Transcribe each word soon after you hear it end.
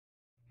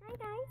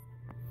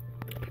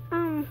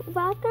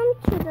Welcome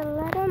to the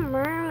Little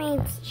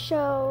Mermaids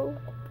show,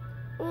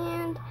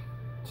 and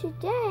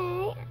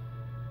today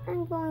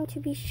I'm going to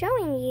be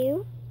showing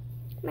you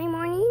my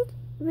morning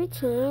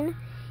routine.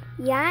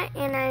 Yeah,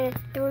 and I'm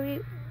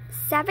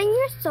 7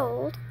 years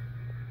old,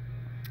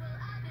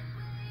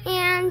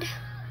 and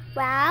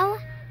well,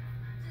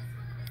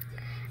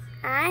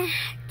 I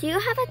do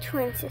have a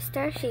twin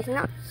sister. She's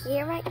not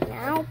here right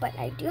now, but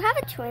I do have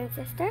a twin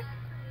sister,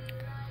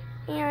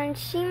 and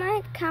she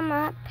might come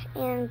up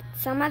in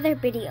some other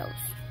videos.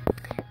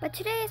 But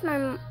today is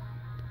my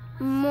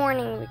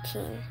morning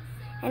routine,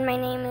 and my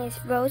name is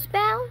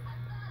Rosabelle,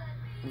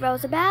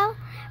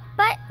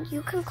 but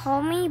you can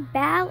call me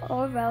Belle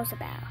or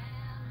Rosabelle.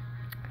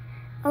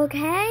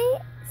 Okay,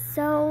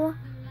 so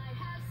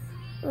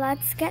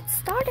let's get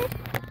started.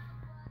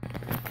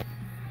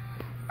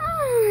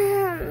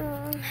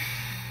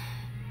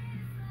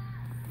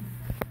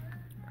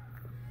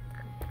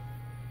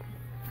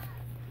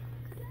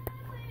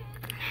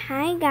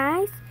 Hi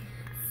guys,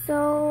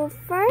 so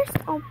first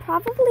I'll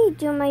probably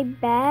do my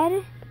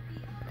bed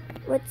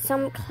with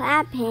some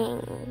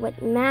clapping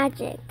with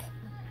magic.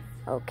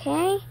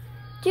 Okay,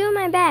 do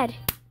my bed.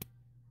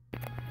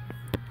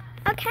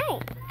 Okay,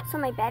 so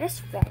my bed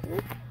is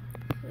ready.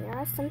 Here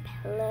are some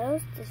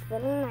pillows, this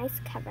really nice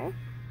cover.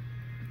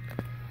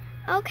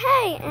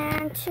 Okay,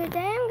 and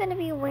today I'm going to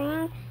be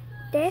wearing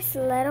this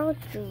little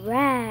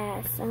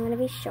dress. I'm going to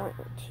be showing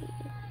it to you.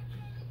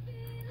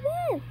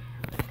 Yeah.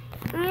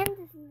 And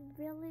this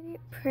really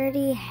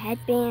pretty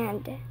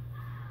headband.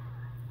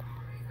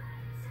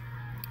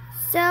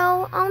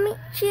 So I'll meet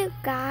you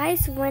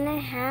guys when I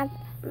have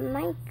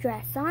my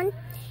dress on.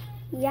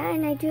 Yeah,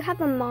 and I do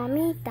have a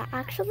mommy that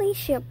actually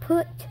she'll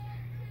put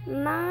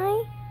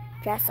my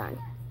dress on.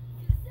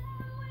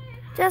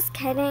 Just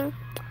kidding,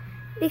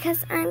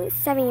 because I'm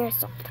 7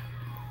 years old.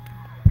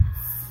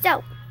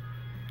 So,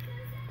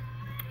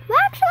 well,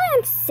 actually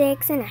I'm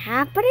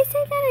 6.5, but I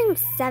say that I'm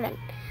 7.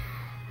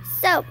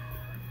 So,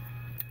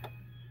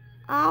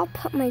 I'll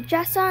put my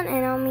dress on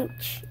and I'll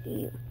meet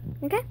you.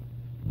 Okay?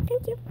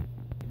 Thank you.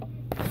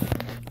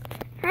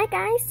 Hi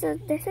guys, so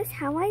this is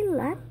how I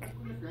look.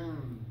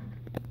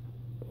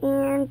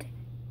 And,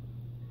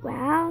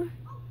 well,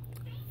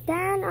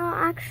 then I'll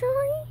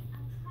actually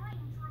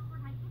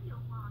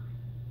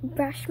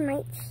brush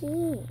my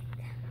teeth.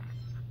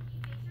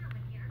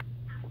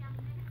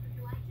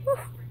 Whew,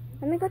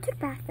 let me go to the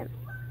bathroom.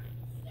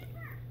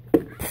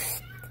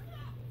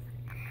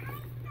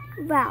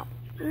 Well,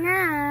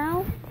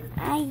 now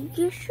I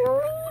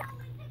usually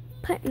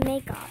put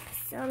makeup,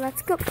 so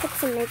let's go put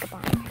some makeup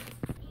on.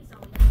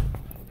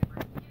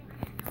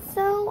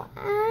 So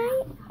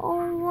I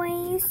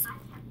always,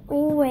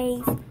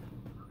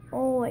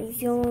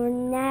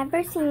 you'll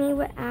never see me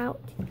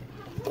without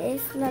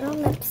this little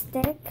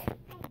lipstick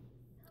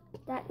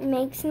that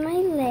makes my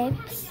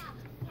lips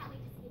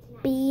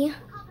be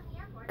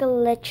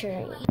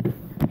glittery.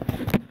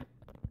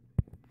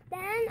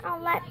 Then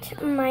I'll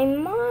let my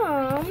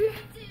mom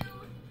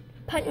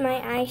put my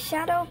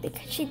eyeshadow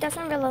because she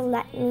doesn't really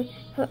let me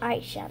put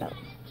eyeshadow.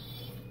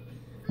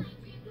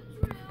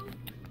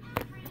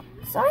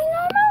 So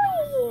I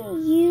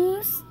normally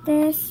use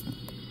this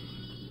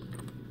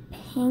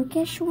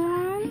pinkish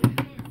one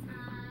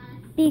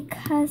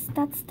because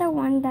that's the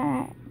one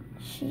that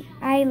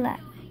I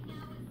like.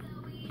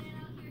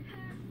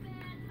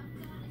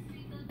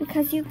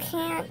 Because you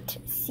can't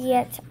see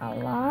it a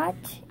lot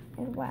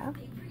as well.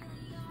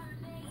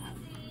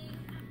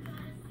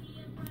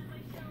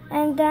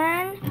 And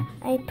then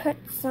I put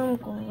some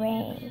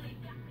gray.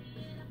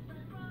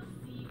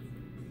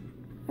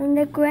 And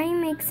the gray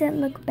makes it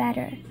look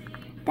better.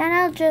 Then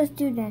I'll just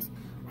do this.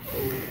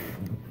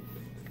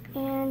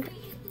 And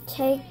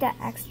take the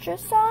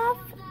extras off.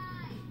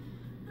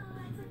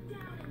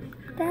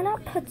 Then I'll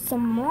put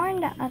some more in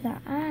the other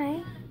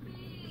eye.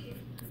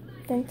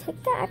 Then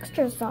take the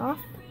extras off.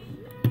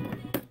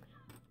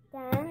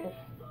 Then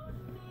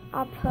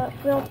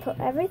we'll put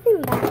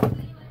everything back.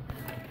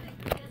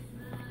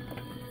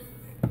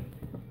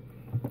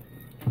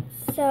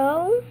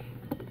 So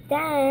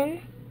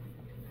then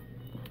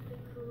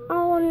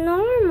I'll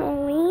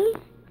normally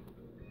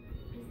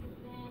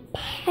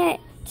put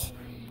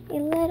a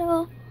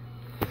little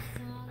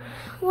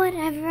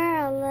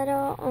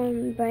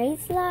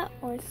bracelet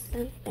or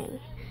something.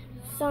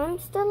 So I'm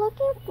still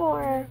looking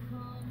for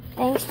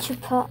things to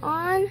put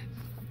on.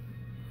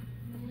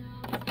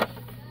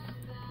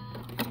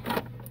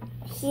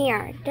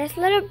 Here, this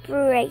little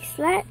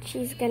bracelet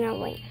she's gonna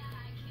wear.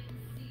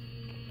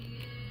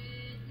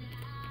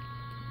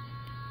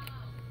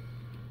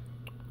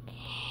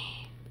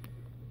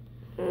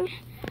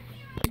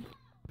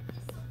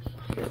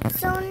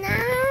 So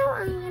now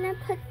I'm gonna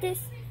put this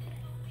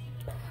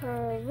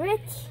pretty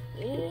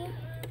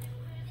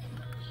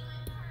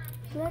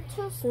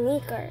little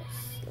sneakers.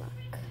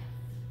 Look,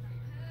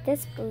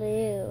 this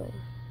blue.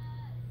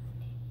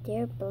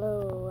 They're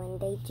blue and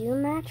they do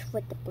match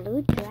with the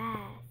blue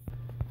dress.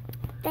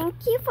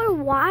 Thank you for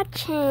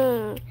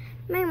watching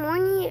my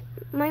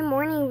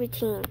morning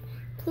routine.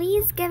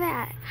 Please give it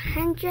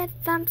 100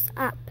 thumbs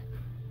up.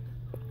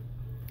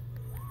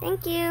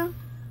 Thank you.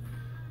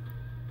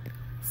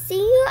 See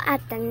you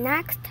at the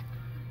next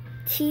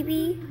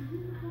TV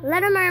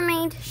Little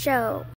Mermaid show.